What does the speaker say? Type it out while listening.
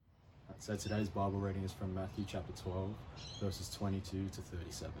So today's Bible reading is from Matthew chapter 12, verses 22 to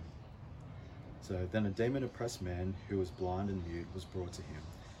 37. So then a demon-oppressed man who was blind and mute was brought to him,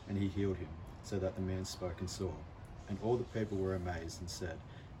 and he healed him, so that the man spoke and saw. And all the people were amazed and said,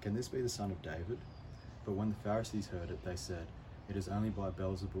 "Can this be the son of David?" But when the Pharisees heard it, they said, "It is only by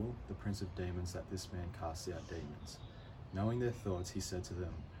Beelzebul, the prince of demons, that this man casts out demons." Knowing their thoughts, he said to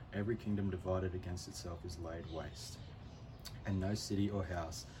them, "Every kingdom divided against itself is laid waste, and no city or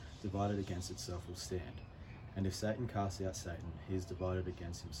house divided against itself will stand. And if Satan casts out Satan, he is divided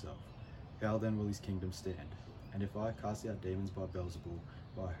against himself. How then will his kingdom stand? And if I cast out demons by Beelzebul,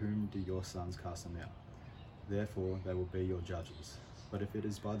 by whom do your sons cast them out? Therefore they will be your judges. But if it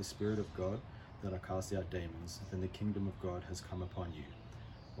is by the Spirit of God that I cast out demons, then the kingdom of God has come upon you.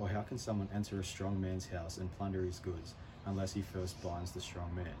 Or how can someone enter a strong man's house and plunder his goods, unless he first binds the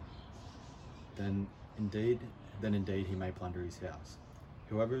strong man? Then indeed he may plunder his house.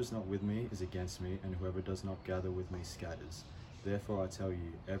 Whoever is not with me is against me, and whoever does not gather with me scatters. Therefore I tell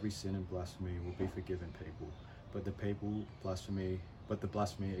you, every sin and blasphemy will be forgiven people, but the blasphemy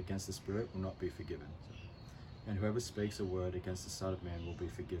against the Spirit will not be forgiven. And whoever speaks a word against the Son of Man will be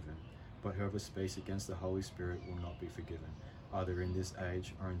forgiven, but whoever speaks against the Holy Spirit will not be forgiven, either in this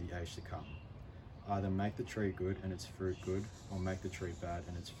age or in the age to come. Either make the tree good and its fruit good, or make the tree bad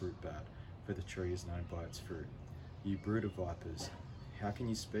and its fruit bad, for the tree is known by its fruit. You brood of vipers, how can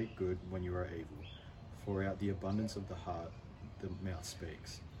you speak good when you are evil? For out the abundance of the heart the mouth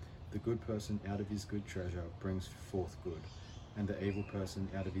speaks. The good person out of his good treasure brings forth good, and the evil person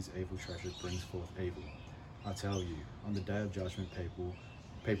out of his evil treasure brings forth evil. I tell you, on the day of judgment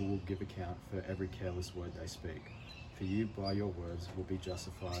people will give account for every careless word they speak. For you by your words will be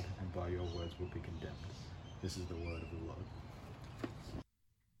justified, and by your words will be condemned. This is the word of the Lord.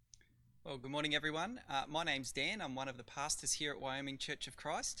 Well, good morning, everyone. My name's Dan. I'm one of the pastors here at Wyoming Church of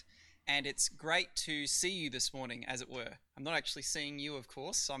Christ, and it's great to see you this morning, as it were. I'm not actually seeing you, of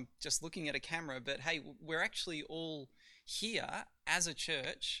course. I'm just looking at a camera, but hey, we're actually all here as a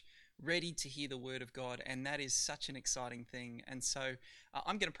church, ready to hear the word of God, and that is such an exciting thing. And so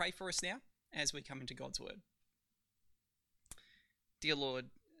I'm going to pray for us now as we come into God's word. Dear Lord,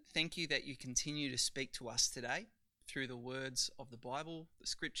 thank you that you continue to speak to us today through the words of the Bible, the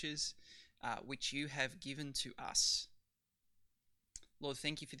scriptures, which you have given to us. Lord,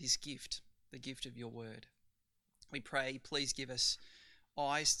 thank you for this gift, the gift of your word. We pray, please give us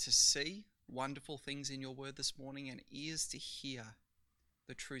eyes to see wonderful things in your word this morning and ears to hear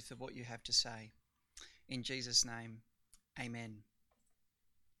the truth of what you have to say. In Jesus' name, amen.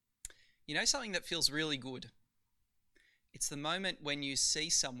 You know something that feels really good? It's the moment when you see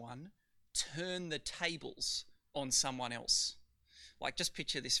someone turn the tables on someone else. Like, just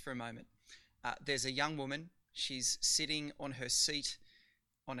picture this for a moment. There's a young woman. She's sitting on her seat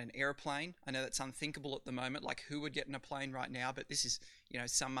on an airplane. I know that's unthinkable at the moment. Like, who would get in a plane right now? But this is,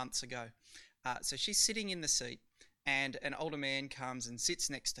 some months ago. So she's sitting in the seat, and an older man comes and sits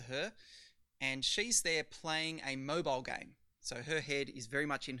next to her, and she's there playing a mobile game. So her head is very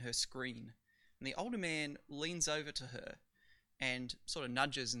much in her screen. And the older man leans over to her and sort of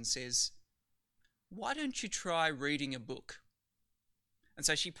nudges and says, "Why don't you try reading a book?" And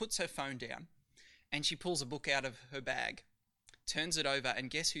so she puts her phone down and she pulls a book out of her bag, turns it over,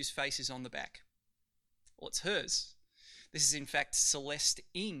 and guess whose face is on the back? Well, it's hers. This is in fact Celeste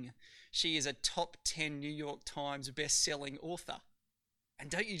Ng. She is a top 10 New York Times best-selling author.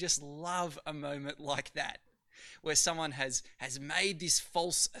 And don't you just love a moment like that, where someone has made this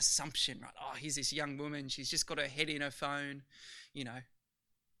false assumption, right? Oh, here's this young woman, she's just got her head in her phone,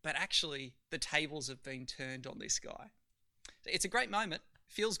 But actually, the tables have been turned on this guy. It's a great moment,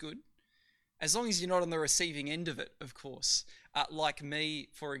 feels good, as long as you're not on the receiving end of it, of course. Like me,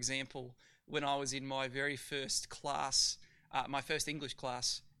 for example, when I was in my very first class, my first English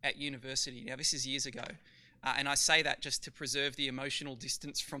class at university. Now, this is years ago. And I say that just to preserve the emotional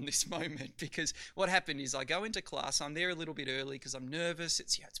distance from this moment, because what happened is I go into class, I'm there a little bit early because I'm nervous,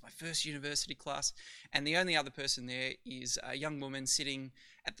 it's my first university class, and the only other person there is a young woman sitting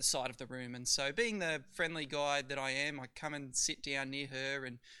at the side of the room. And so, being the friendly guy that I am, I come and sit down near her,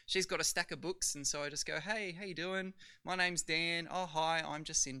 and she's got a stack of books, and so I just go, "Hey, how you doing? My name's Dan. Oh, hi, I'm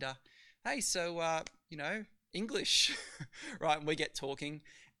Jacinda. Hey, so, English." Right, and we get talking.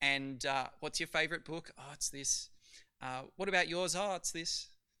 And what's your favourite book? Oh, it's this. What about yours? Oh, it's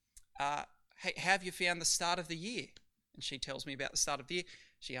this. Hey, how have you found the start of the year? And she tells me about the start of the year.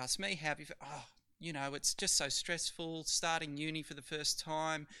 She asks me, how have you it's just so stressful, starting uni for the first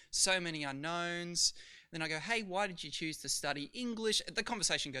time, so many unknowns. Then I go, hey, why did you choose to study English? The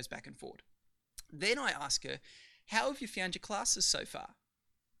conversation goes back and forward. Then I ask her, how have you found your classes so far?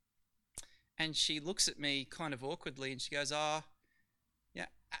 And she looks at me kind of awkwardly and she goes, "Oh, yeah,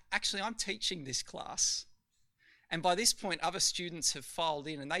 actually, I'm teaching this class." And by this point, other students have filed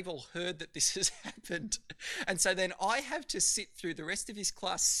in and they've all heard that this has happened. And so then I have to sit through the rest of his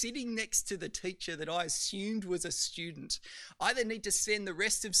class sitting next to the teacher that I assumed was a student. I then need to spend the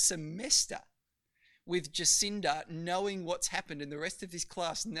rest of semester with Jacinda knowing what's happened and the rest of this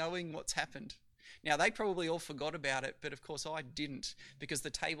class knowing what's happened. Now, they probably all forgot about it, but of course I didn't, because the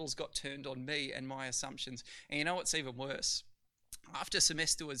tables got turned on me and my assumptions. And you know what's even worse? After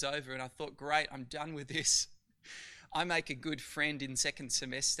semester was over and I thought, great, I'm done with this, I make a good friend in second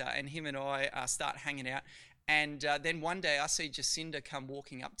semester and him and I start hanging out. And then one day I see Jacinda come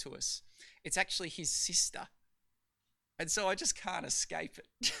walking up to us. It's actually his sister. And so I just can't escape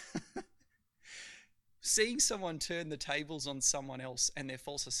it. Seeing someone turn the tables on someone else and their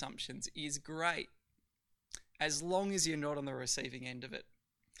false assumptions is great, as long as you're not on the receiving end of it.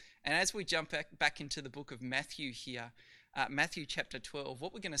 And as we jump back into the book of Matthew here, Matthew chapter 12,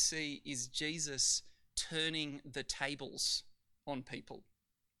 what we're going to see is Jesus turning the tables on people.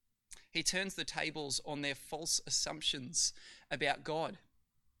 He turns the tables on their false assumptions about God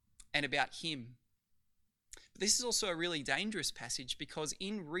and about him. But this is also a really dangerous passage, because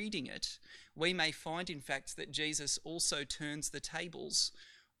in reading it, we may find, in fact, that Jesus also turns the tables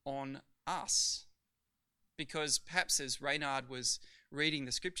on us. Because perhaps as Reynard was reading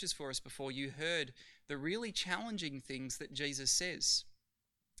the scriptures for us before, you heard the really challenging things that Jesus says.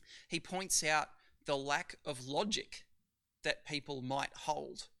 He points out the lack of logic that people might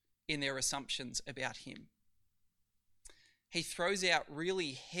hold in their assumptions about him. He throws out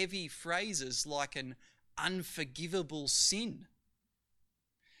really heavy phrases like an unforgivable sin.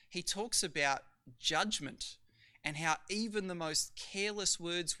 He talks about judgment and how even the most careless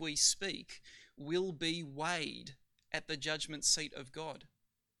words we speak will be weighed at the judgment seat of God.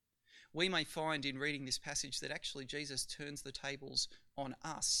 We may find in reading this passage that actually Jesus turns the tables on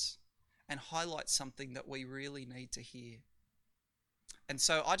us and highlights something that we really need to hear. And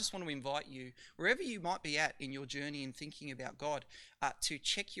so I just want to invite you, wherever you might be at in your journey in thinking about God, to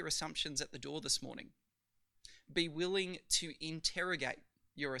check your assumptions at the door this morning. Be willing to interrogate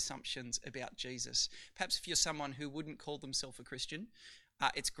your assumptions about Jesus. Perhaps if you're someone who wouldn't call themselves a Christian,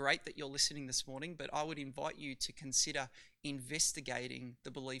 it's great that you're listening this morning, but I would invite you to consider investigating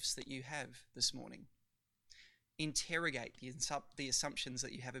the beliefs that you have this morning. Interrogate the assumptions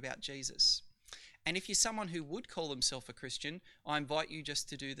that you have about Jesus. And if you're someone who would call himself a Christian, I invite you just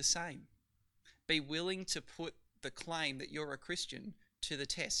to do the same. Be willing to put the claim that you're a Christian to the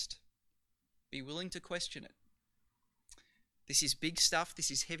test. Be willing to question it. This is big stuff,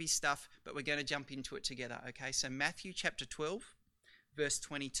 this is heavy stuff, but we're going to jump into it together, okay? So Matthew chapter 12, verse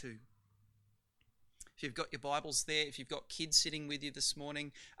 22. If you've got your Bibles there, if you've got kids sitting with you this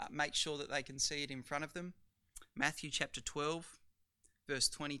morning, make sure that they can see it in front of them. Matthew chapter 12, verse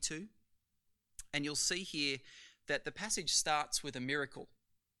 22. And you'll see here that the passage starts with a miracle.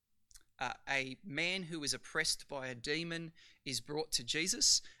 A man who is oppressed by a demon is brought to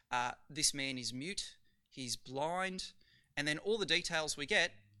Jesus. This man is mute, he's blind, and then all the details we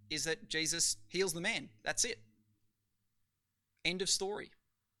get is that Jesus heals the man. That's it. End of story.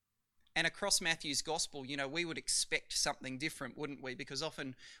 And across Matthew's gospel, we would expect something different, wouldn't we? Because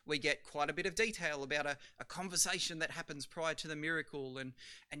often we get quite a bit of detail about a conversation that happens prior to the miracle, and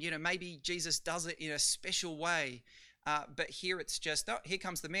maybe Jesus does it in a special way. But here it's just, here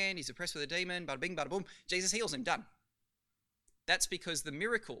comes the man, he's oppressed with a demon, bada bing, bada boom, Jesus heals him, done. That's because the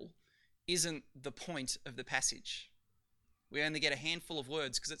miracle isn't the point of the passage. We only get a handful of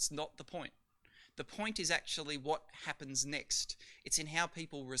words because it's not the point. The point is actually what happens next. It's in how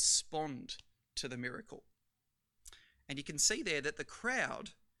people respond to the miracle. And you can see there that the crowd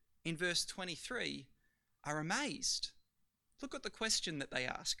in verse 23 are amazed. Look at the question that they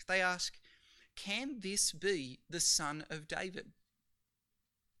ask. They ask, "Can this be the Son of David?"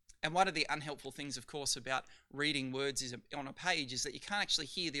 And one of the unhelpful things, of course, about reading words on a page is that you can't actually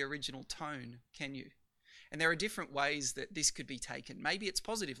hear the original tone, can you? And there are different ways that this could be taken. Maybe it's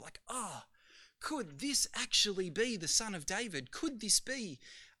positive, like, could this actually be the Son of David? Could this be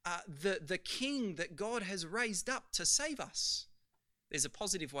the King that God has raised up to save us? There's a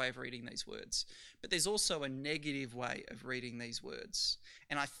positive way of reading these words, but there's also a negative way of reading these words.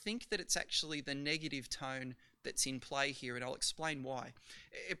 And I think that it's actually the negative tone that's in play here, and I'll explain why.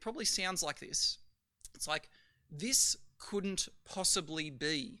 It probably sounds like this. It's like, this couldn't possibly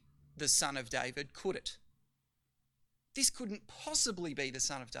be the Son of David, could it? This couldn't possibly be the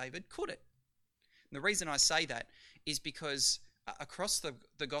Son of David, could it? And the reason I say that is because across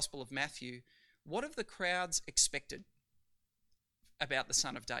the Gospel of Matthew, what have the crowds expected? about the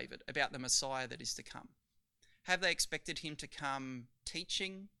Son of David, about the Messiah that is to come? Have they expected him to come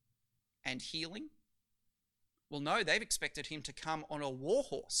teaching and healing? Well, no, they've expected him to come on a war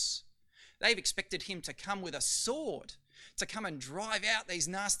horse. They've expected him to come with a sword, to come and drive out these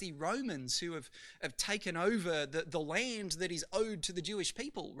nasty Romans who have taken over the land that is owed to the Jewish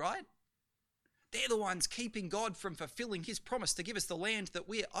people, right? They're the ones keeping God from fulfilling his promise to give us the land that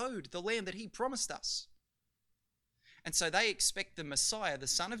we're owed, the land that he promised us. And so they expect the Messiah, the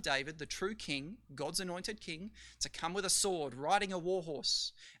Son of David, the true king, God's anointed king, to come with a sword, riding a war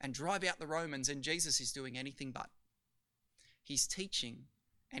horse, and drive out the Romans, and Jesus is doing anything but. He's teaching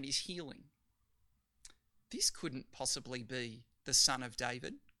and he's healing. This couldn't possibly be the Son of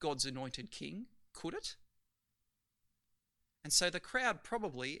David, God's anointed king, could it? And so the crowd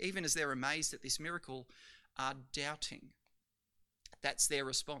probably, even as they're amazed at this miracle, are doubting. That's their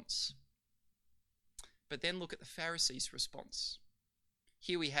response. But then look at the Pharisees' response.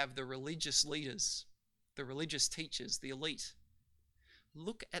 Here we have the religious leaders, the religious teachers, the elite.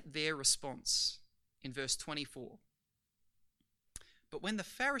 Look at their response in verse 24. But when the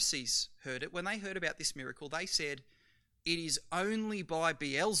Pharisees heard it, when they heard about this miracle, they said, "It is only by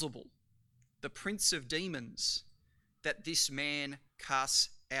Beelzebul, the prince of demons, that this man casts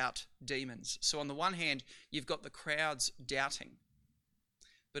out demons." So on the one hand, you've got the crowds doubting.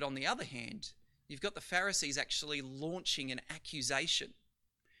 But on the other hand, you've got the Pharisees actually launching an accusation.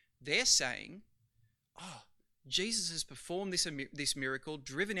 They're saying, "Oh, Jesus has performed this miracle,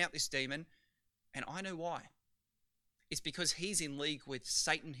 driven out this demon, and I know why. It's because he's in league with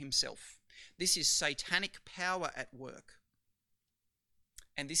Satan himself. This is satanic power at work."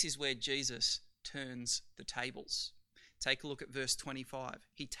 And this is where Jesus turns the tables. Take a look at verse 25.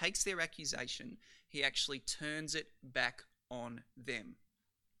 He takes their accusation, he actually turns it back on them.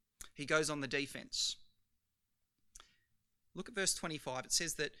 He goes on the defense. Look at verse 25. It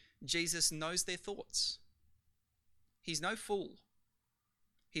says that Jesus knows their thoughts. He's no fool.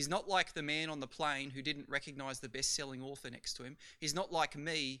 He's not like the man on the plane who didn't recognize the best-selling author next to him. He's not like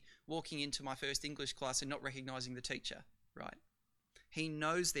me walking into my first English class and not recognizing the teacher, right? He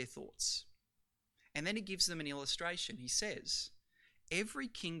knows their thoughts. And then he gives them an illustration. He says, "Every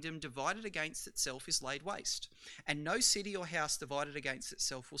kingdom divided against itself is laid waste, and no city or house divided against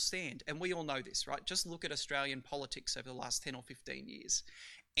itself will stand." And we all know this, right? Just look at Australian politics over the last 10 or 15 years.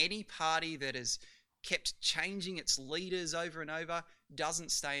 Any party that has kept changing its leaders over and over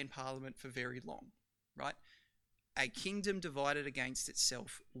doesn't stay in Parliament for very long, right? A kingdom divided against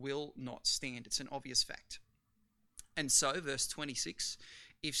itself will not stand. It's an obvious fact. And so, verse 26,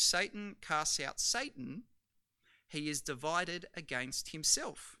 if Satan casts out Satan, he is divided against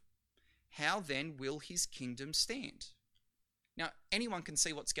himself. How then will his kingdom stand? Now, anyone can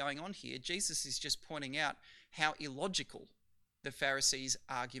see what's going on here. Jesus is just pointing out how illogical the Pharisees'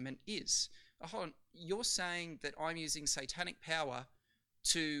 argument is. Oh, hold on, you're saying that I'm using satanic power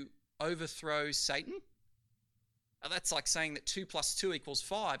to overthrow Satan? That's like saying that 2 + 2 =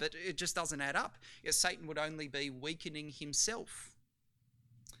 5. It just doesn't add up. Yet Satan would only be weakening himself.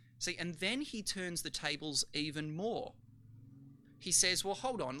 See, and then he turns the tables even more. He says, well,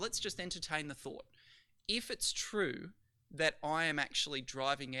 hold on, let's just entertain the thought. If it's true that I am actually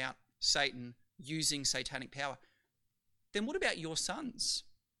driving out Satan using satanic power, then what about your sons?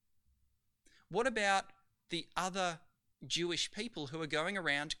 What about the other Jewish people who are going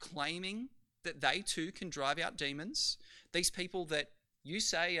around claiming that they too can drive out demons? These people that you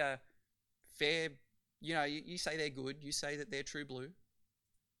say are fair, you say they're good, you say that they're true blue.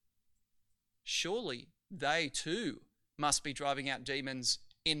 Surely they too must be driving out demons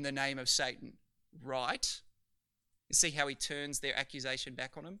in the name of Satan, right? You see how he turns their accusation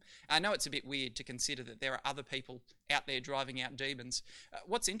back on him? I know it's a bit weird to consider that there are other people out there driving out demons.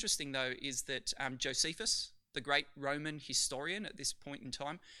 What's interesting, though, is that Josephus, the great Roman historian at this point in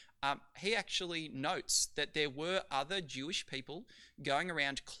time, he actually notes that there were other Jewish people going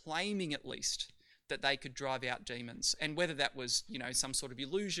around claiming, at least, that they could drive out demons. And whether that was, some sort of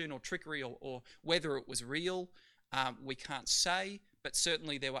illusion or trickery or whether it was real, we can't say. But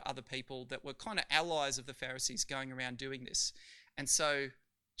certainly there were other people that were kind of allies of the Pharisees going around doing this. And so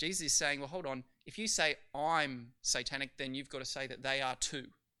Jesus is saying, well, hold on, if you say I'm satanic, then you've got to say that they are too.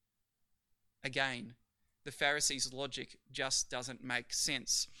 Again, the Pharisees' logic just doesn't make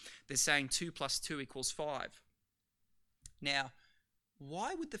sense. They're saying 2 + 2 = 5. Now,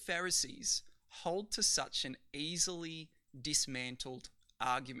 why would the Pharisees hold to such an easily dismantled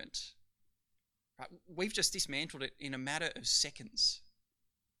argument? Right? We've just dismantled it in a matter of seconds.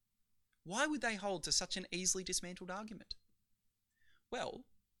 Why would they hold to such an easily dismantled argument? Well,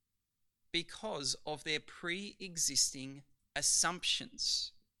 because of their pre-existing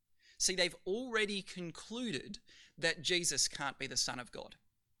assumptions. See, they've already concluded that Jesus can't be the Son of God.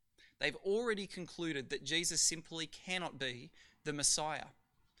 They've already concluded that Jesus simply cannot be the Messiah.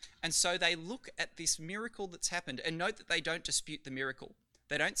 And so they look at this miracle that's happened, and note that they don't dispute the miracle.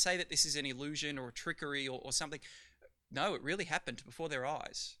 They don't say that this is an illusion or a trickery or something. No, it really happened before their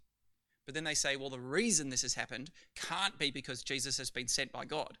eyes. But then they say, well, the reason this has happened can't be because Jesus has been sent by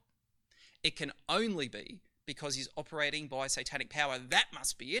God. It can only be because he's operating by satanic power. That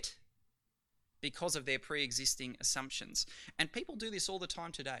must be it, because of their pre-existing assumptions. And people do this all the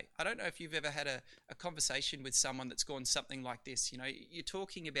time today. I don't know if you've ever had a conversation with someone that's gone something like this. You know, you're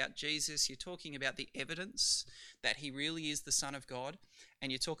talking about Jesus, you're talking about the evidence that he really is the Son of God,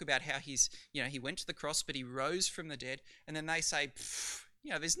 and you talk about how he went to the cross, but he rose from the dead, and then they say,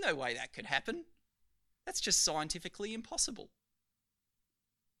 there's no way that could happen. That's just scientifically impossible.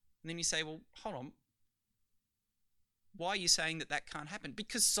 And then you say, well, hold on. Why are you saying that can't happen?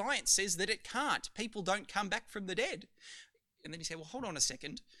 Because science says that it can't. People don't come back from the dead. And then you say, well, hold on a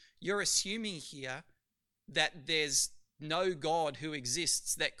second. You're assuming here that there's no God who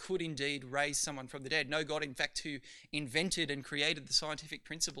exists that could indeed raise someone from the dead. No God, in fact, who invented and created the scientific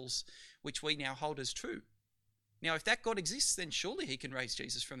principles which we now hold as true. Now, if that God exists, then surely he can raise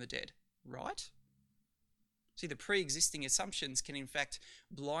Jesus from the dead, right? See, the pre-existing assumptions can, in fact,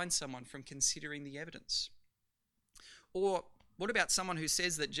 blind someone from considering the evidence. Or what about someone who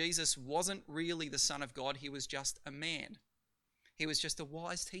says that Jesus wasn't really the Son of God, he was just a man? He was just a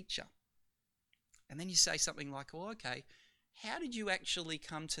wise teacher. And then you say something like, well, okay, how did you actually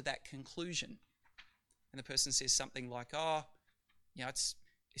come to that conclusion? And the person says something like, it's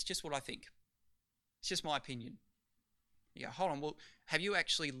just what I think. It's just my opinion. Yeah, hold on, well, have you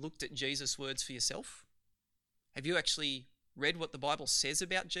actually looked at Jesus' words for yourself? Have you actually read what the Bible says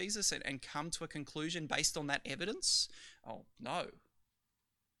about Jesus and come to a conclusion based on that evidence? Oh, no.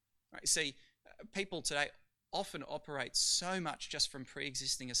 Right, see, people today often operate so much just from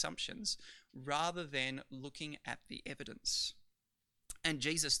pre-existing assumptions rather than looking at the evidence. And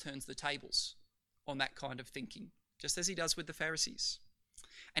Jesus turns the tables on that kind of thinking, just as he does with the Pharisees.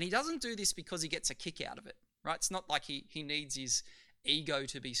 And he doesn't do this because he gets a kick out of it, right? It's not like he needs his ego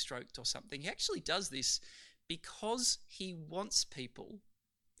to be stroked or something. He actually does this because he wants people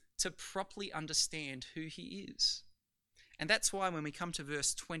to properly understand who he is. And that's why when we come to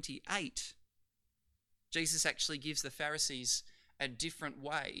verse 28, Jesus actually gives the Pharisees a different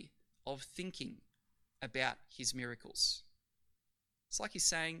way of thinking about his miracles. It's like he's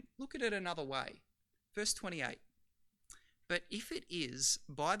saying, look at it another way. Verse 28, but if it is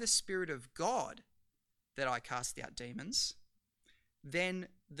by the Spirit of God that I cast out demons, then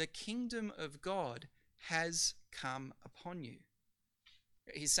the kingdom of God has come upon you.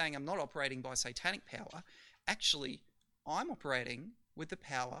 He's saying, I'm not operating by satanic power. Actually, I'm operating with the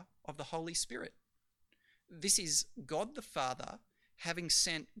power of the Holy Spirit. This is God the Father having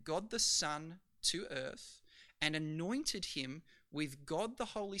sent God the Son to earth and anointed him with God the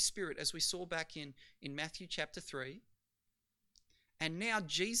Holy Spirit, as we saw back in Matthew chapter 3. And now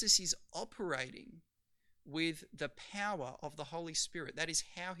Jesus is operating with the power of the Holy Spirit. That is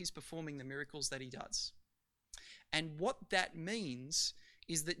how he's performing the miracles that he does. And what that means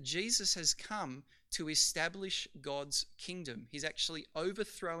is that Jesus has come to establish God's kingdom. He's actually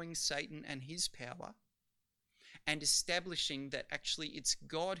overthrowing Satan and his power and establishing that actually it's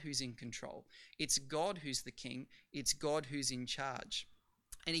God who's in control. It's God who's the king. It's God who's in charge.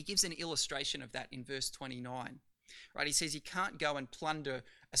 And he gives an illustration of that in verse 29. Right, he says you can't go and plunder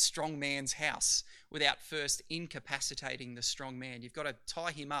a strong man's house without first incapacitating the strong man. You've got to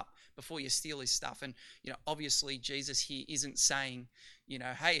tie him up before you steal his stuff. And, obviously Jesus here isn't saying,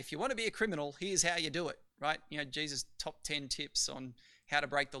 hey, if you want to be a criminal, here's how you do it, right? Jesus' top 10 tips on how to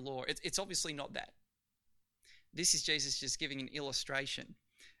break the law. It's obviously not that. This is Jesus just giving an illustration.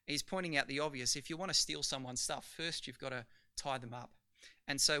 He's pointing out the obvious. If you want to steal someone's stuff, first you've got to tie them up.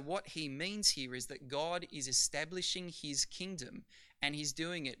 And so what he means here is that God is establishing his kingdom, and he's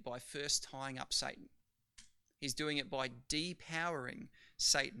doing it by first tying up Satan. He's doing it by depowering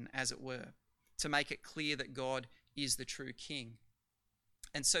Satan, as it were, to make it clear that God is the true king.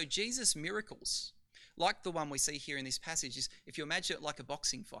 And so Jesus' miracles, like the one we see here in this passage, is, if you imagine it like a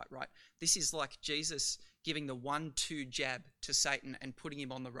boxing fight, right? This is like Jesus giving the 1-2 jab to Satan and putting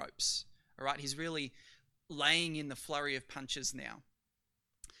him on the ropes. All right, he's really laying in the flurry of punches now.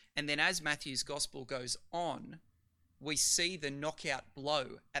 And then as Matthew's gospel goes on, we see the knockout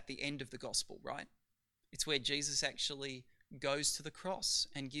blow at the end of the gospel, right? It's where Jesus actually goes to the cross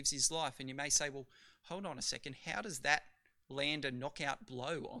and gives his life. And you may say, well, hold on a second. How does that land a knockout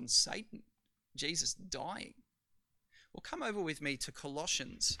blow on Satan? Jesus dying. Well, come over with me to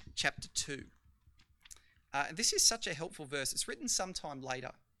Colossians chapter 2. This is such a helpful verse. It's written sometime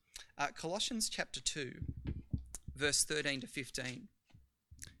later. Colossians chapter 2, verse 13 to 15.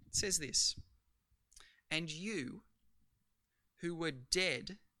 It says this, "And you, who were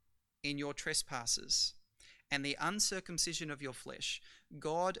dead in your trespasses and the uncircumcision of your flesh,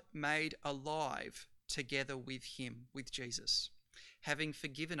 God made alive together with him," with Jesus, "having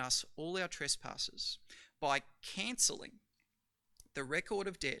forgiven us all our trespasses by cancelling the record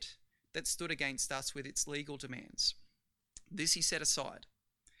of debt that stood against us with its legal demands. This he set aside,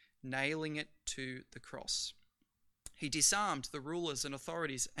 nailing it to the cross. He disarmed the rulers and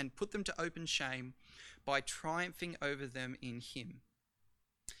authorities and put them to open shame by triumphing over them in him."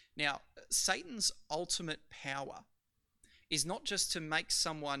 Now, Satan's ultimate power is not just to make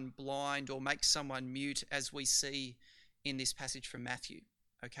someone blind or make someone mute, as we see in this passage from Matthew,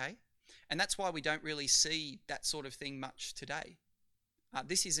 okay? And that's why we don't really see that sort of thing much today.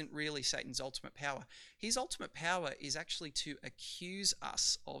 This isn't really Satan's ultimate power. His ultimate power is actually to accuse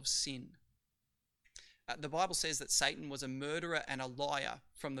us of sin. The Bible says that Satan was a murderer and a liar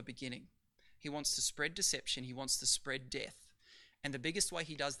from the beginning. He wants to spread deception. He wants to spread death. And the biggest way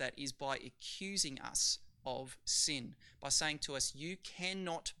he does that is by accusing us of sin, by saying to us, you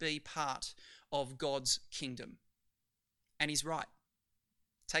cannot be part of God's kingdom. And he's right.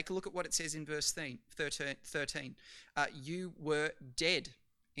 Take a look at what it says in verse 13. You were dead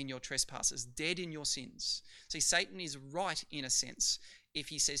in your trespasses, dead in your sins. See, Satan is right in a sense if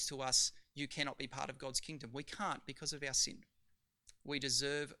he says to us, you cannot be part of God's kingdom. We can't because of our sin. We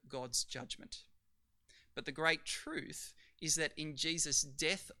deserve God's judgment. But the great truth is that in Jesus'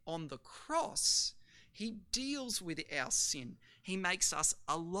 death on the cross, he deals with our sin. He makes us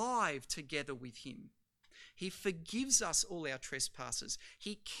alive together with him. He forgives us all our trespasses.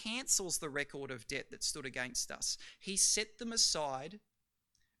 He cancels the record of debt that stood against us. He set them aside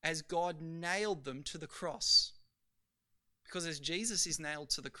as God nailed them to the cross. Because as Jesus is nailed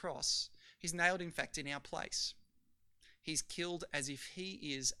to the cross, he's nailed, in fact, in our place. He's killed as if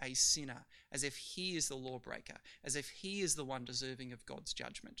he is a sinner, as if he is the lawbreaker, as if he is the one deserving of God's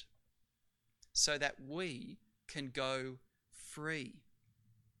judgment, so that we can go free,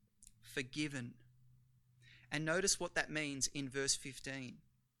 forgiven. And notice what that means in verse 15.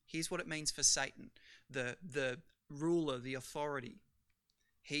 Here's what it means for Satan, the ruler, the authority.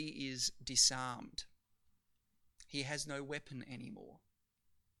 He is disarmed. He has no weapon anymore.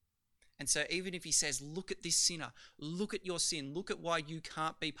 And so even if he says, look at this sinner, look at your sin, look at why you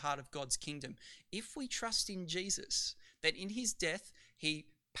can't be part of God's kingdom. If we trust in Jesus, that in his death, he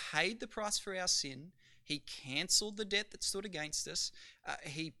paid the price for our sin, he cancelled the debt that stood against us,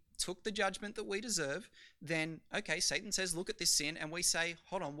 he took the judgment that we deserve, then, okay, Satan says, look at this sin, and we say,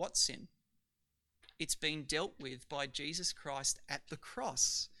 hold on, what sin? It's been dealt with by Jesus Christ at the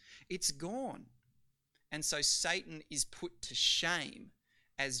cross. It's gone. And so Satan is put to shame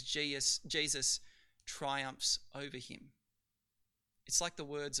as Jesus triumphs over him. It's like the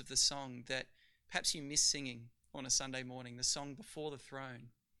words of the song that perhaps you miss singing on a Sunday morning, the song Before the Throne.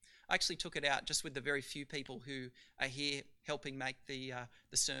 I actually took it out just with the very few people who are here helping make the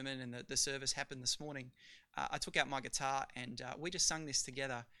sermon and the service happen this morning. I took out my guitar and we just sung this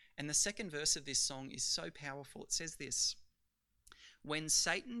together. And the second verse of this song is so powerful. It says this: "When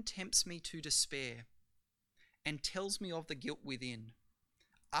Satan tempts me to despair and tells me of the guilt within,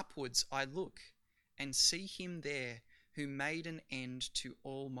 upwards I look and see him there who made an end to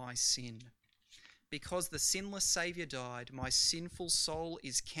all my sin. Because the sinless Saviour died, my sinful soul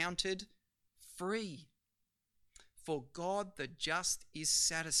is counted free. For God the just is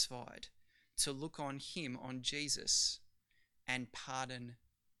satisfied to look on him, on Jesus, and pardon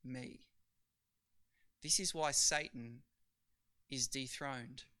me." This is why Satan is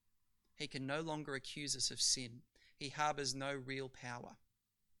dethroned. He can no longer accuse us of sin. He harbours no real power.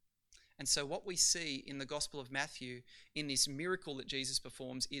 And so what we see in the Gospel of Matthew, in this miracle that Jesus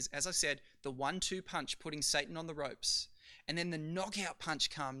performs, is, as I said, the 1-2 punch putting Satan on the ropes. And then the knockout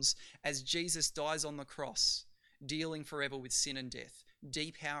punch comes as Jesus dies on the cross, dealing forever with sin and death,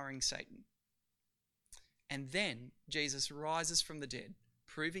 depowering Satan. And then Jesus rises from the dead,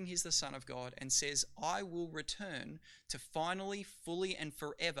 proving he's the Son of God, and says, I will return to finally, fully, and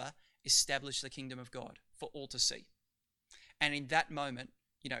forever establish the kingdom of God for all to see. And in that moment,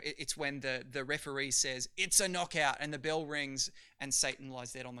 it's when the referee says, it's a knockout, and the bell rings, and Satan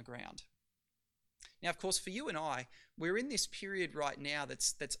lies dead on the ground. Now, of course, for you and I, we're in this period right now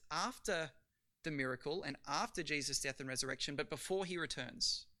that's after the miracle and after Jesus' death and resurrection, but before he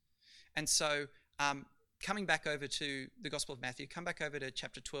returns. And so, coming back over to the Gospel of Matthew, come back over to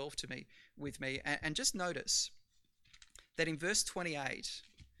chapter 12 with me, and just notice that in verse 28,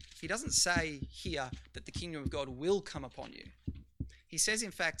 he doesn't say here that the kingdom of God will come upon you. He says,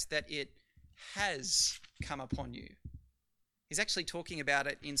 in fact, that it has come upon you. He's actually talking about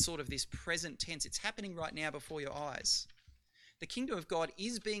it in sort of this present tense. It's happening right now before your eyes. The kingdom of God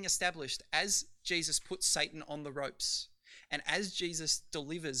is being established as Jesus puts Satan on the ropes and as Jesus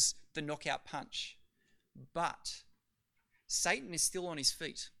delivers the knockout punch. But Satan is still on his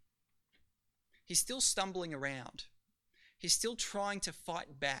feet. He's still stumbling around. He's still trying to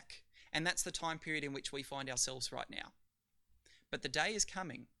fight back. And that's the time period in which we find ourselves right now. But the day is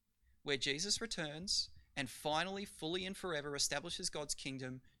coming where Jesus returns and finally, fully and forever, establishes God's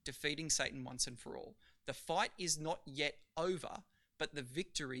kingdom, defeating Satan once and for all. The fight is not yet over, but the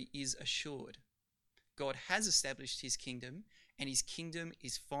victory is assured. God has established his kingdom, and his kingdom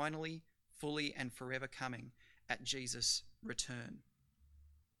is finally, fully and forever coming at Jesus' return.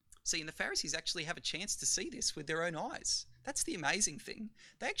 See, and the Pharisees actually have a chance to see this with their own eyes. That's the amazing thing.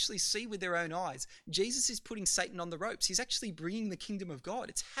 They actually see with their own eyes. Jesus is putting Satan on the ropes. He's actually bringing the kingdom of God.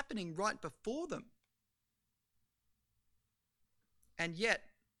 It's happening right before them. And yet,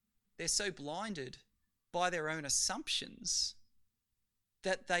 they're so blinded by their own assumptions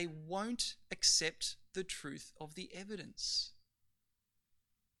that they won't accept the truth of the evidence.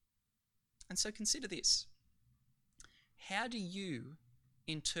 And so consider this. How do you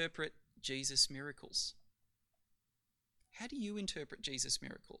interpret Jesus' miracles? How do you interpret Jesus'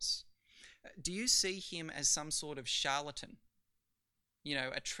 miracles? Do you see him as some sort of charlatan? You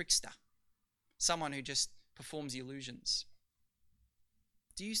know, a trickster? Someone who just performs illusions?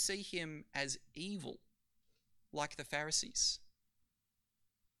 Do you see him as evil, like the Pharisees?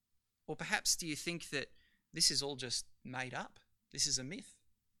 Or perhaps do you think that this is all just made up? This is a myth?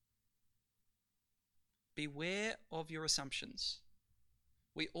 Beware of your assumptions.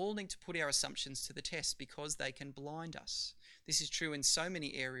 We all need to put our assumptions to the test because they can blind us. This is true in so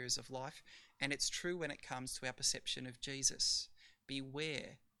many areas of life, and it's true when it comes to our perception of Jesus.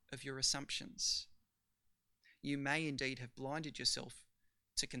 Beware of your assumptions. You may indeed have blinded yourself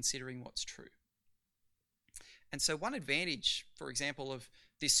to considering what's true. And so one advantage, for example, of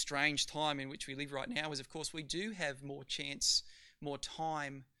this strange time in which we live right now is, of course, we do have more chance, more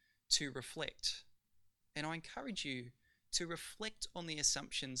time to reflect. And I encourage you to reflect on the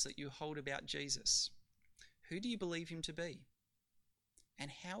assumptions that you hold about Jesus. Who do you believe him to be?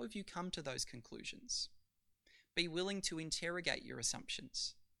 And how have you come to those conclusions? Be willing to interrogate your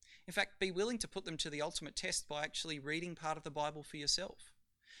assumptions. In fact, be willing to put them to the ultimate test by actually reading part of the Bible for yourself.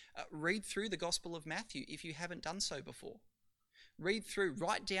 Read through the Gospel of Matthew if you haven't done so before. Read through,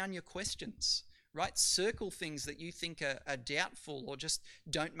 write down your questions. Right? Circle things that you think are doubtful or just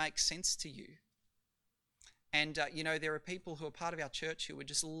don't make sense to you. And, there are people who are part of our church who would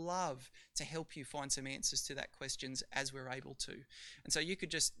just love to help you find some answers to that questions as we're able to. And so you could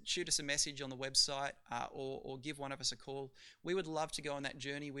just shoot us a message on the website or give one of us a call. We would love to go on that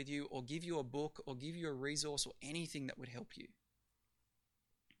journey with you, or give you a book, or give you a resource, or anything that would help you.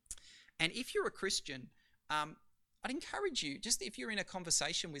 And if you're a Christian, I'd encourage you, just if you're in a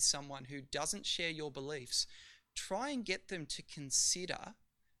conversation with someone who doesn't share your beliefs, try and get them to consider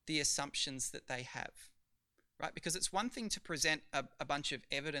the assumptions that they have. Right? Because it's one thing to present a bunch of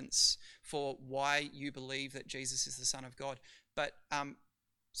evidence for why you believe that Jesus is the Son of God, but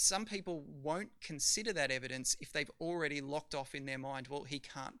some people won't consider that evidence if they've already locked off in their mind, well, he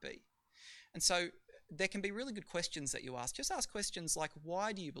can't be. And so there can be really good questions that you ask. Just ask questions like,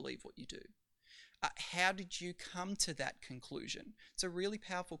 why do you believe what you do? How did you come to that conclusion? It's a really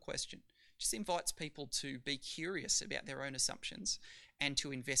powerful question. Just invites people to be curious about their own assumptions and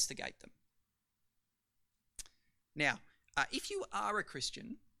to investigate them. Now, if you are a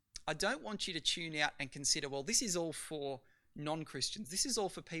Christian, I don't want you to tune out and consider, well, this is all for non-Christians. This is all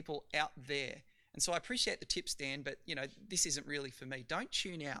for people out there. And so I appreciate the tips, Dan, but, this isn't really for me. Don't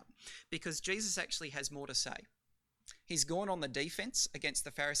tune out, because Jesus actually has more to say. He's gone on the defense against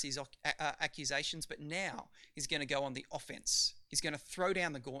the Pharisees' accusations, but now he's going to go on the offense. He's going to throw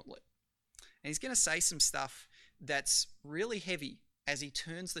down the gauntlet. And he's going to say some stuff that's really heavy as he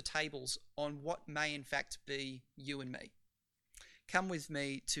turns the tables on what may in fact be you and me. Come with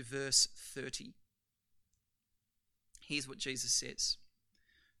me to verse 30. Here's what Jesus says.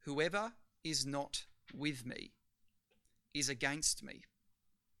 Whoever is not with me is against me,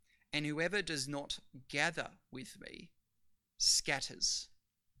 and whoever does not gather with me scatters.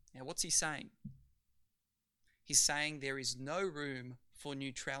 Now, what's he saying? He's saying there is no room for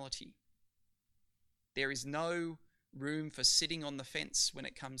neutrality. There is no room for sitting on the fence when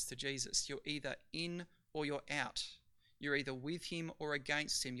it comes to Jesus. You're either in or you're out. You're either with him or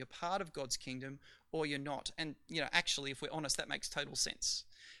against him. You're part of God's kingdom or you're not. And, actually, if we're honest, that makes total sense.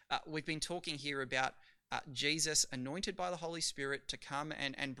 We've been talking here about Jesus anointed by the Holy Spirit to come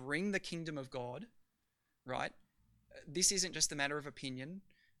and bring the kingdom of God, right? This isn't just a matter of opinion.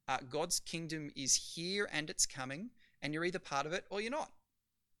 God's kingdom is here and it's coming, and you're either part of it or you're not,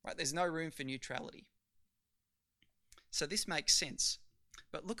 right? There's no room for neutrality. So this makes sense.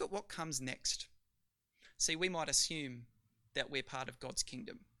 But look at what comes next. See, we might assume that we're part of God's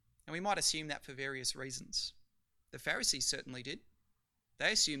kingdom, and we might assume that for various reasons. The Pharisees certainly did.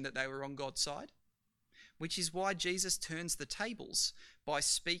 They assumed that they were on God's side, which is why Jesus turns the tables by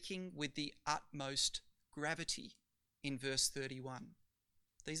speaking with the utmost gravity in verse 31.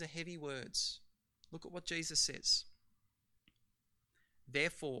 These are heavy words. Look at what Jesus says.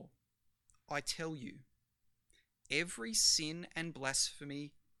 Therefore, I tell you, every sin and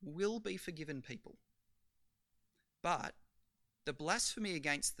blasphemy will be forgiven people. But the blasphemy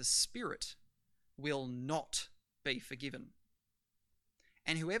against the Spirit will not be forgiven.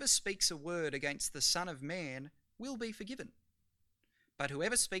 And whoever speaks a word against the Son of Man will be forgiven. But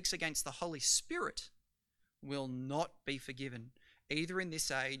whoever speaks against the Holy Spirit will not be forgiven, either in this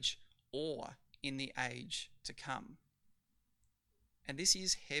age or in the age to come. And this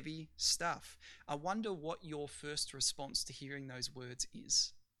is heavy stuff. I wonder what your first response to hearing those words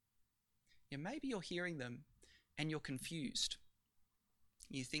is. Maybe you're hearing them and you're confused.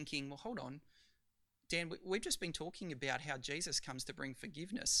 You're thinking, well, hold on, Dan, we've just been talking about how Jesus comes to bring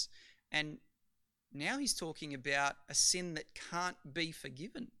forgiveness, and now he's talking about a sin that can't be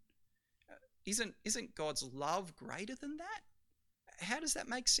forgiven. Isn't God's love greater than that? How does that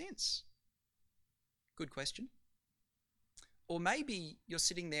make sense? Good question. Or maybe you're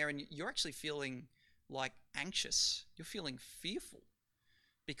sitting there and you're actually feeling like anxious. You're feeling fearful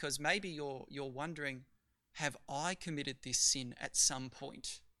because maybe you're wondering, have I committed this sin at some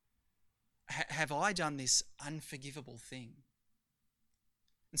point? Have I done this unforgivable thing?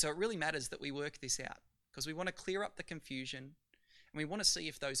 And so it really matters that we work this out, because we want to clear up the confusion and we want to see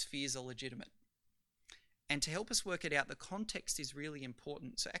if those fears are legitimate. And to help us work it out, the context is really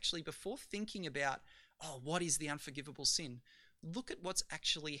important. So actually, before thinking about, what is the unforgivable sin? Look at what's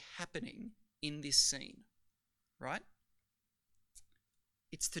actually happening in this scene, right?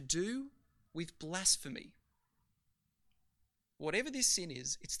 It's to do with blasphemy. Whatever this sin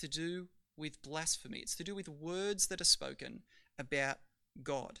is, it's to do with blasphemy. It's to do with words that are spoken about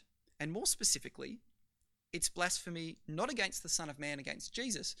God. And more specifically, it's blasphemy not against the Son of Man, against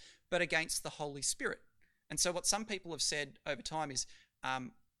Jesus, but against the Holy Spirit. And so what some people have said over time is,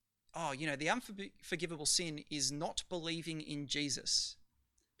 the unforgivable sin is not believing in Jesus.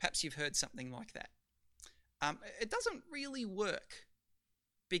 Perhaps you've heard something like that. It doesn't really work,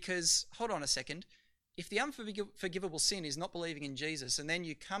 because, hold on a second, if the unforgivable sin is not believing in Jesus, and then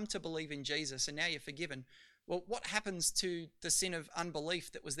you come to believe in Jesus and now you're forgiven, well, what happens to the sin of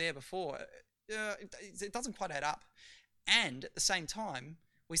unbelief that was there before? It doesn't quite add up. And at the same time,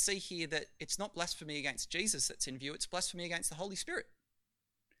 we see here that it's not blasphemy against Jesus that's in view, it's blasphemy against the Holy Spirit.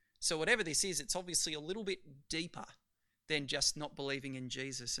 So whatever this is, it's obviously a little bit deeper than just not believing in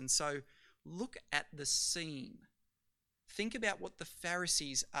Jesus. And so look at the scene. Think about what the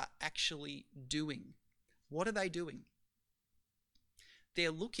Pharisees are actually doing. What are they doing? They're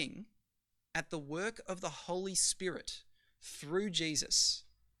looking at the work of the Holy Spirit through Jesus,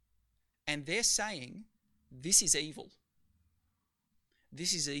 and they're saying, this is evil.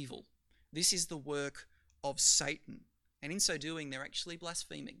 This is evil. This is the work of Satan. And in so doing, they're actually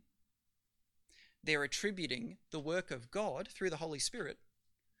blaspheming. They're attributing the work of God through the Holy Spirit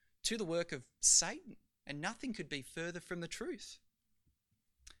to the work of Satan. And nothing could be further from the truth.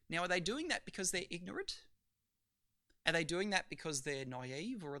 Now, are they doing that because they're ignorant? Are they doing that because they're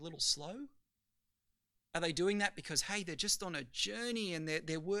naive or a little slow? Are they doing that because, hey, they're just on a journey and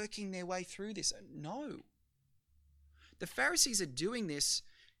they're working their way through this? No. The Pharisees are doing this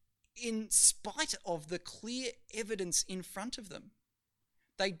in spite of the clear evidence in front of them.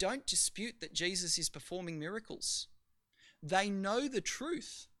 They don't dispute that Jesus is performing miracles. They know the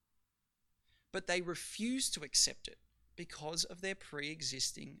truth, but they refuse to accept it because of their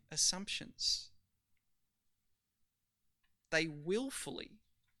pre-existing assumptions. They willfully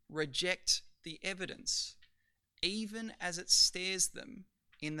reject the evidence, even as it stares them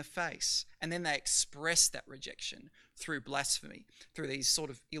in the face. And then they express that rejection through blasphemy, through these sort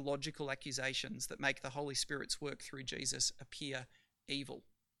of illogical accusations that make the Holy Spirit's work through Jesus appear evil.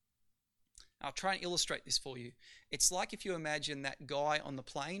 I'll try and illustrate this for you. It's like if you imagine that guy on the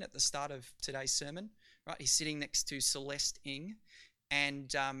plane at the start of today's sermon, right? He's sitting next to Celeste Ng,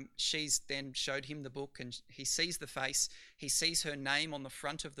 And she's then showed him the book, and he sees the face. He sees her name on the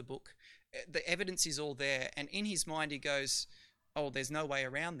front of the book. The evidence is all there. And in his mind, he goes, oh, there's no way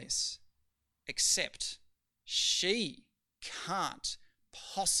around this, except she can't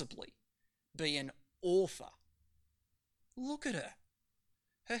possibly be an author. Look at her.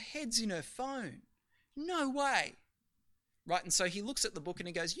 Her head's in her phone. No way. Right, and so he looks at the book and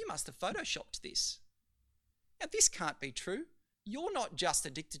he goes, you must have photoshopped this. Now, this can't be true. You're not just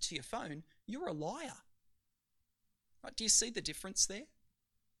addicted to your phone, you're a liar. Right, do you see the difference there?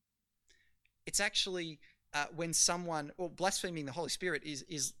 It's actually when someone, or blaspheming the Holy Spirit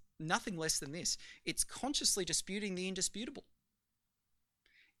is nothing less than this. It's consciously disputing the indisputable.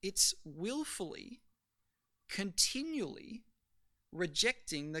 It's willfully, continually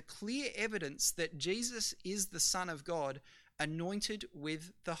rejecting the clear evidence that Jesus is the Son of God, anointed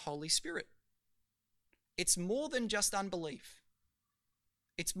with the Holy Spirit. It's more than just unbelief.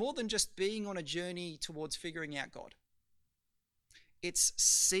 It's more than just being on a journey towards figuring out God. It's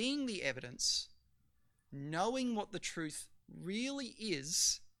seeing the evidence, knowing what the truth really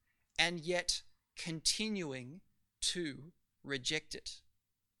is, and yet continuing to reject it.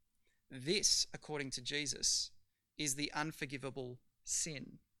 This, according to Jesus, is the unforgivable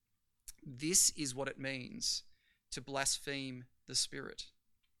sin. This is what it means to blaspheme the Spirit.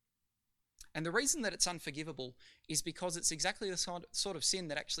 And the reason that it's unforgivable is because it's exactly the sort of sin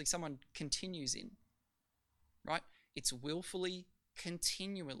that actually someone continues in, right? It's willfully,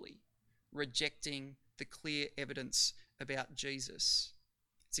 continually rejecting the clear evidence about Jesus.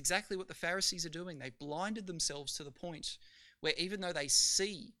 It's exactly what the Pharisees are doing. They blinded themselves to the point where even though they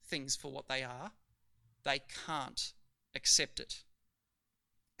see things for what they are, they can't accept it.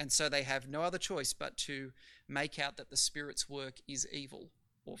 And so they have no other choice but to make out that the Spirit's work is evil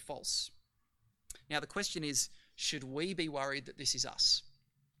or false. Now, the question is, should we be worried that this is us?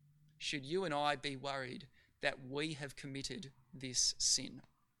 Should you and I be worried that we have committed this sin?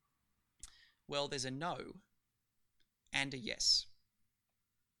 Well, there's a no and a yes.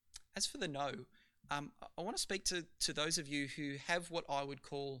 As for the no, I want to speak to those of you who have what I would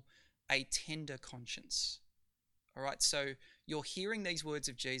call a tender conscience. All right, so you're hearing these words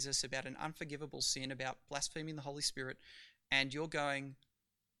of Jesus about an unforgivable sin, about blaspheming the Holy Spirit, and you're going,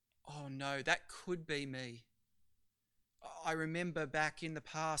 oh no, that could be me. I remember back in the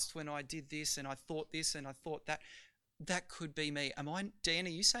past when I did this and I thought this and I thought that. That could be me. Dan, are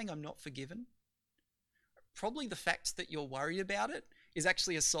you saying I'm not forgiven? Probably the fact that you're worried about it is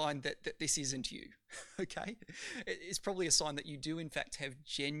actually a sign that this isn't you, okay? It's probably a sign that you do in fact have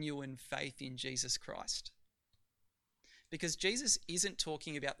genuine faith in Jesus Christ. Because Jesus isn't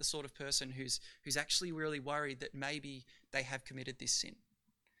talking about the sort of person who's actually really worried that maybe they have committed this sin.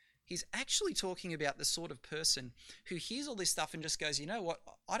 He's actually talking about the sort of person who hears all this stuff and just goes, you know what,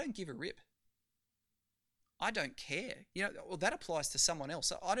 I don't give a rip. I don't care. You know, well, that applies to someone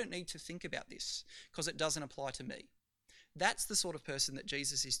else. I don't need to think about this because it doesn't apply to me. That's the sort of person that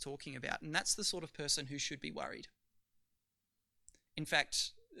Jesus is talking about, and that's the sort of person who should be worried. In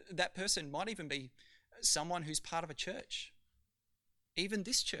fact, that person might even be someone who's part of a church, even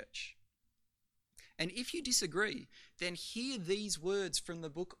this church. And if you disagree, then hear these words from the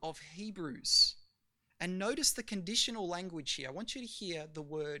book of Hebrews. And notice the conditional language here. I want you to hear the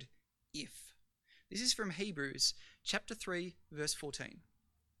word if. This is from Hebrews chapter 3, verse 14.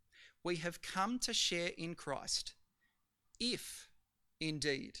 We have come to share in Christ if,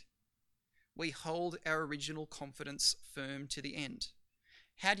 indeed, we hold our original confidence firm to the end.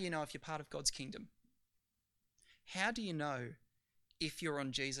 How do you know if you're part of God's kingdom? How do you know if you're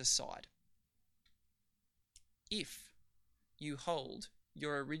on Jesus' side? If you hold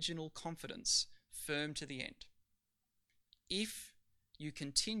your original confidence firm to the end. If you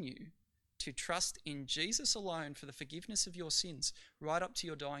continue to trust in Jesus alone for the forgiveness of your sins right up to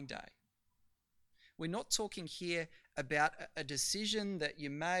your dying day. We're not talking here about a decision that you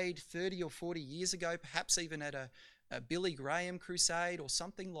made 30 or 40 years ago, perhaps even at a Billy Graham crusade or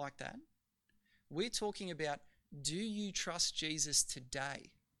something like that. We're talking about, do you trust Jesus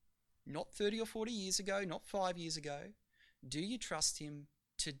today? Not 30 or 40 years ago, not 5 years ago. Do you trust him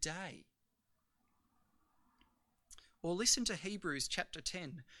today? Or listen to Hebrews chapter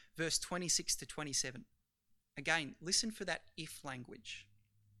 10, verse 26 to 27. Again, listen for that if language.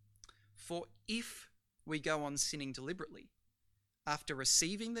 For if we go on sinning deliberately, after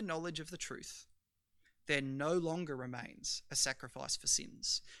receiving the knowledge of the truth, there no longer remains a sacrifice for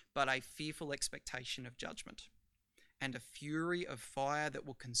sins, but a fearful expectation of judgment, and a fury of fire that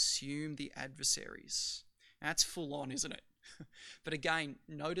will consume the adversaries. That's full on, isn't it? But again,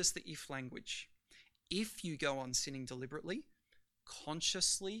 notice the if language. If you go on sinning deliberately,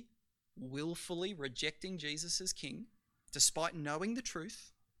 consciously, willfully rejecting Jesus as king, despite knowing the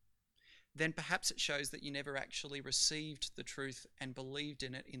truth, then perhaps it shows that you never actually received the truth and believed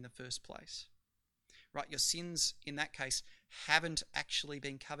in it in the first place. Right? Your sins, in that case, haven't actually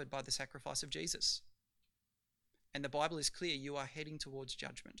been covered by the sacrifice of Jesus. And the Bible is clear, you are heading towards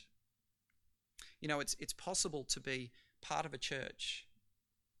judgment. You know, it's possible to be part of a church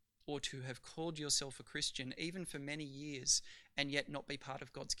or to have called yourself a Christian even for many years and yet not be part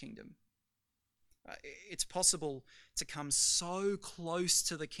of God's kingdom. It's possible to come so close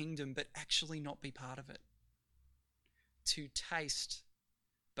to the kingdom but actually not be part of it. To taste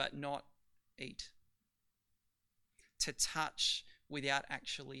but not eat. To touch without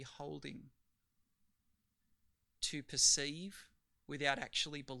actually holding. To perceive without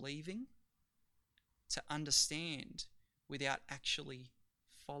actually believing. To understand without actually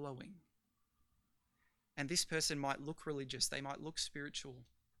following. And this person might look religious, they might look spiritual,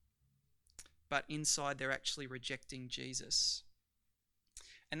 but inside they're actually rejecting Jesus.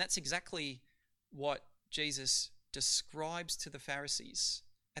 And that's exactly what Jesus describes to the Pharisees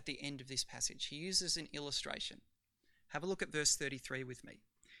at the end of this passage. He uses an illustration. Have a look at verse 33 with me.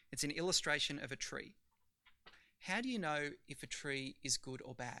 It's an illustration of a tree. How do you know if a tree is good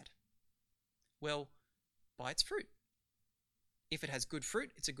or bad? Well, by its fruit. If it has good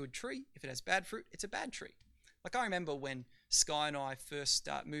fruit, it's a good tree. If it has bad fruit, it's a bad tree. Like I remember when Sky and I first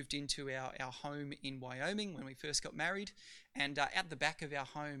moved into our home in Wyoming when we first got married, and at the back of our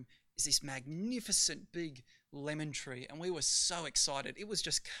home is this magnificent big lemon tree, and we were so excited. It was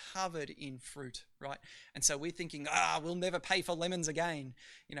just covered in fruit, right? And so we're thinking, we'll never pay for lemons again,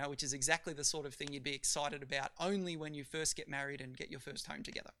 you know, which is exactly the sort of thing you'd be excited about only when you first get married and get your first home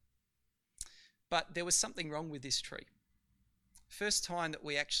together. But there was something wrong with this tree. First time that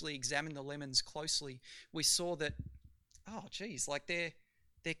we actually examined the lemons closely, we saw that, like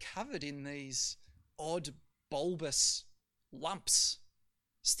they're covered in these odd bulbous lumps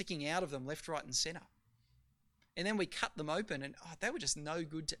sticking out of them left, right and centre. And then we cut them open and they were just no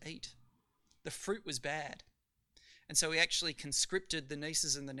good to eat. The fruit was bad. And so we actually conscripted the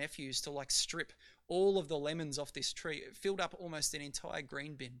nieces and the nephews to strip all of the lemons off this tree. It filled up almost an entire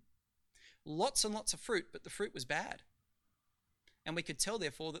green bin. Lots and lots of fruit, but the fruit was bad. And we could tell,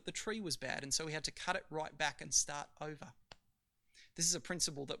 therefore, that the tree was bad, and so we had to cut it right back and start over. This is a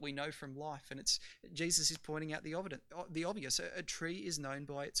principle that we know from life, and Jesus is pointing out the obvious. A tree is known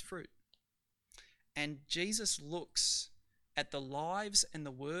by its fruit. And Jesus looks at the lives and the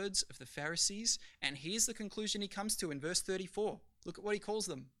words of the Pharisees, and here's the conclusion he comes to in verse 34. Look at what he calls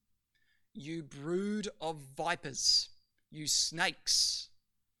them. You brood of vipers, you snakes.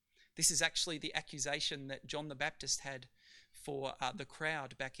 This is actually the accusation that John the Baptist had for the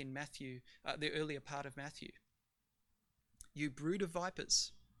crowd back in Matthew, the earlier part of Matthew. You brood of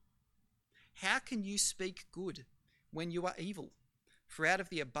vipers. How can you speak good when you are evil? For out of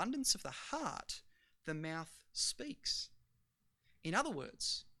the abundance of the heart, the mouth speaks. In other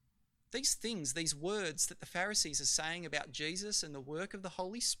words, these things, these words that the Pharisees are saying about Jesus and the work of the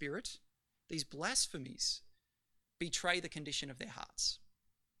Holy Spirit, these blasphemies, betray the condition of their hearts.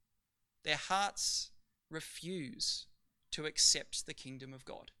 Their hearts refuse to accept the kingdom of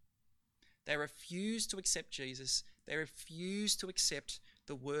God. They refuse to accept Jesus. They refuse to accept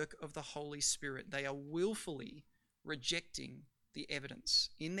the work of the Holy Spirit. They are willfully rejecting the evidence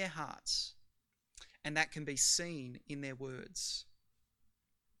in their hearts, and that can be seen in their words.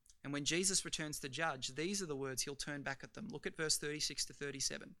 And when Jesus returns to judge, these are the words he'll turn back at them. Look at verse 36 to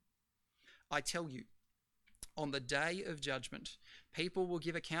 37. I tell you, on the day of judgment, people will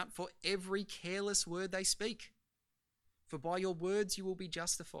give account for every careless word they speak. For by your words you will be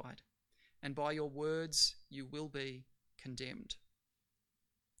justified, and by your words you will be condemned.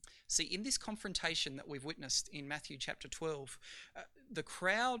 See, in this confrontation that we've witnessed in Matthew chapter 12, the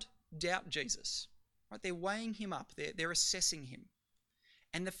crowd doubt Jesus. Right? They're weighing him up. They're assessing him.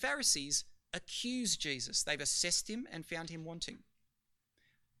 And the Pharisees accuse Jesus. They've assessed him and found him wanting.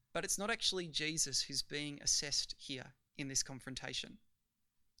 But it's not actually Jesus who's being assessed here in this confrontation.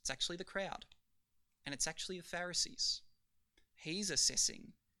 It's actually the crowd. And it's actually the Pharisees. He's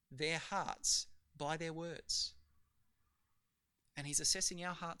assessing their hearts by their words. And he's assessing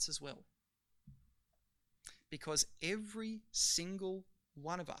our hearts as well. Because every single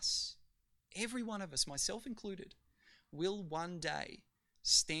one of us, myself included, will one day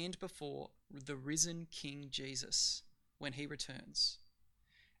stand before the risen King Jesus when he returns.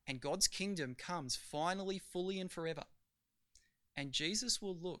 And God's kingdom comes finally, fully and forever. And Jesus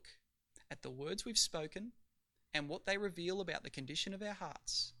will look at the words we've spoken and what they reveal about the condition of our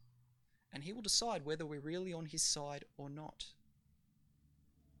hearts. And he will decide whether we're really on his side or not.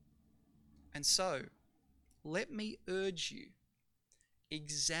 And so, let me urge you,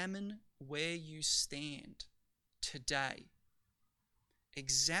 examine where you stand today.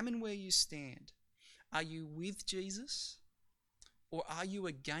 Examine where you stand. Are you with Jesus or are you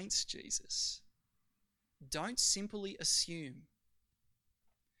against Jesus? Don't simply assume.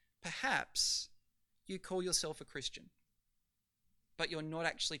 Perhaps you call yourself a Christian, but you're not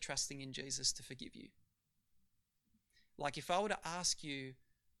actually trusting in Jesus to forgive you. Like if I were to ask you,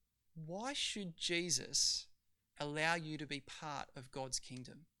 why should Jesus allow you to be part of God's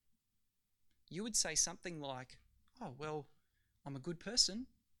kingdom? You would say something like, oh, well, I'm a good person.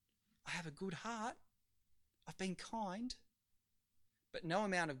 I have a good heart. I've been kind. But no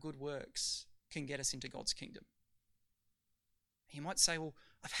amount of good works can get us into God's kingdom. You might say, well,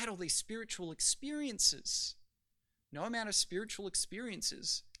 I've had all these spiritual experiences. No amount of spiritual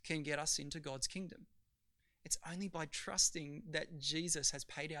experiences can get us into God's kingdom. It's only by trusting that Jesus has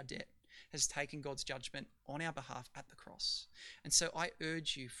paid our debt, has taken God's judgment on our behalf at the cross. And so I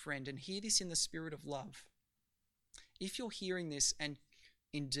urge you, friend, and hear this in the spirit of love. If you're hearing this and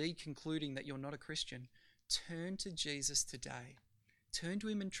indeed concluding that you're not a Christian, turn to Jesus today. Turn to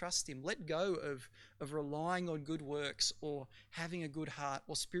him and trust him. Let go of relying on good works or having a good heart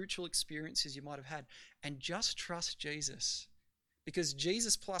or spiritual experiences you might have had, and just trust Jesus. Because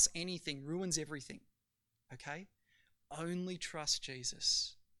Jesus plus anything ruins everything. Okay? Only trust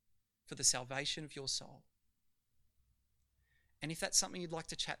Jesus for the salvation of your soul. And if that's something you'd like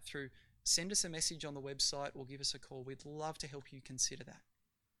to chat through, send us a message on the website or give us a call. We'd love to help you consider that.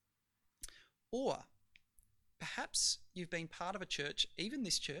 Or perhaps you've been part of a church, even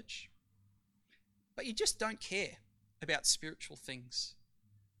this church, but you just don't care about spiritual things.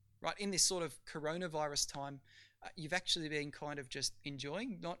 Right? In this sort of coronavirus time, you've actually been kind of just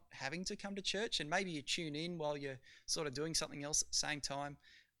enjoying not having to come to church, and maybe you tune in while you're sort of doing something else at the same time.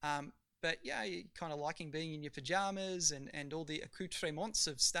 But yeah, you're kind of liking being in your pajamas and all the accoutrements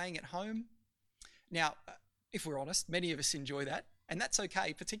of staying at home. Now, if we're honest, many of us enjoy that, and that's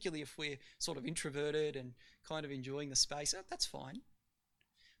okay, particularly if we're sort of introverted and kind of enjoying the space. That's fine.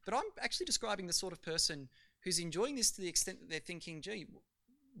 But I'm actually describing the sort of person who's enjoying this to the extent that they're thinking, gee,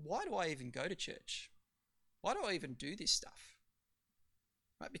 why do I even go to church? Why do I even do this stuff?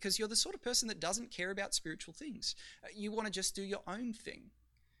 Right? Because you're the sort of person that doesn't care about spiritual things. You want to just do your own thing.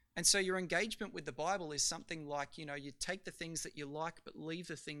 And so your engagement with the Bible is something like, you take the things that you like, but leave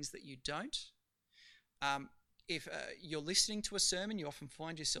the things that you don't. If you're listening to a sermon, you often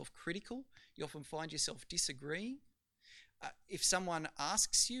find yourself critical. You often find yourself disagreeing. If someone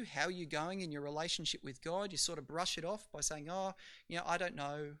asks you how you're going in your relationship with God, you sort of brush it off by saying, I don't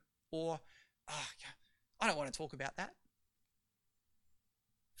know, or, I don't want to talk about that.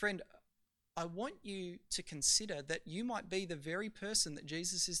 Friend, I want you to consider that you might be the very person that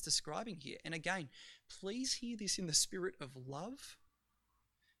Jesus is describing here. And again, please hear this in the spirit of love,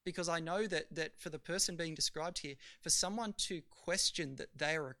 because I know that for the person being described here, for someone to question that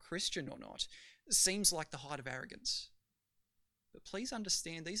they are a Christian or not, seems like the height of arrogance. But please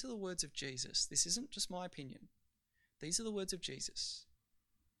understand, these are the words of Jesus. This isn't just my opinion. These are the words of Jesus.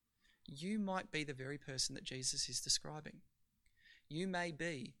 You might be the very person that Jesus is describing. You may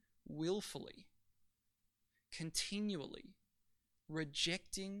be willfully, continually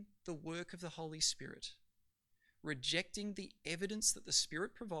rejecting the work of the Holy Spirit, rejecting the evidence that the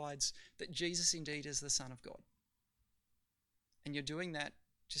Spirit provides that Jesus indeed is the Son of God. And you're doing that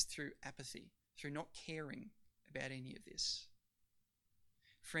just through apathy, through not caring about any of this.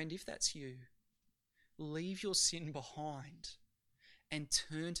 Friend, if that's you, leave your sin behind and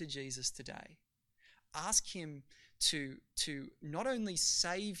turn to Jesus today. Ask him to not only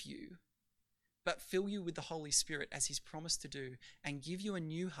save you, but fill you with the Holy Spirit as he's promised to do, and give you a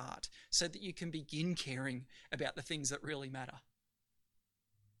new heart so that you can begin caring about the things that really matter.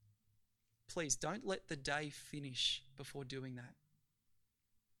 Please don't let the day finish before doing that.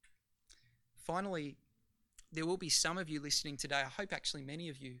 Finally, there will be some of you listening today, I hope actually many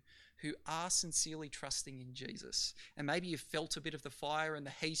of you, who are sincerely trusting in Jesus. And maybe you've felt a bit of the fire and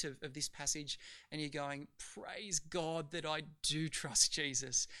the heat of this passage, and you're going, praise God that I do trust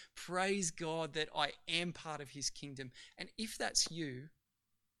Jesus. Praise God that I am part of his kingdom. And if that's you,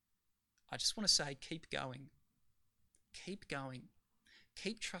 I just want to say, keep going. Keep going.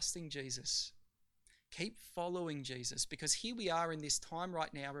 Keep trusting Jesus. Keep following Jesus, because here we are in this time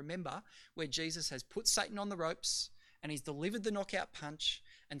right now, remember, where Jesus has put Satan on the ropes and he's delivered the knockout punch,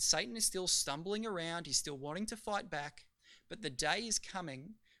 and Satan is still stumbling around, he's still wanting to fight back, but the day is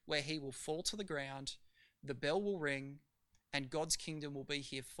coming where he will fall to the ground, the bell will ring, and God's kingdom will be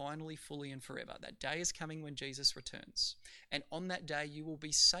here finally, fully, and forever. That day is coming when Jesus returns. And on that day, you will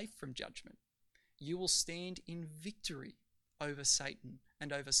be safe from judgment. You will stand in victory over Satan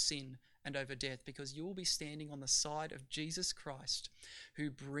and over sin and over death, because you will be standing on the side of Jesus Christ, who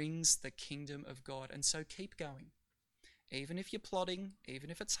brings the kingdom of God. And so keep going. Even if you're plodding,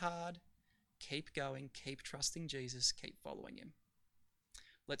 even if it's hard, keep going, keep trusting Jesus, keep following him.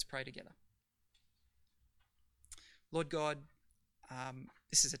 Let's pray together. Lord God,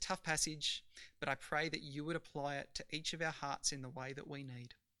 this is a tough passage, but I pray that you would apply it to each of our hearts in the way that we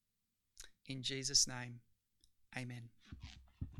need. In Jesus' name, amen.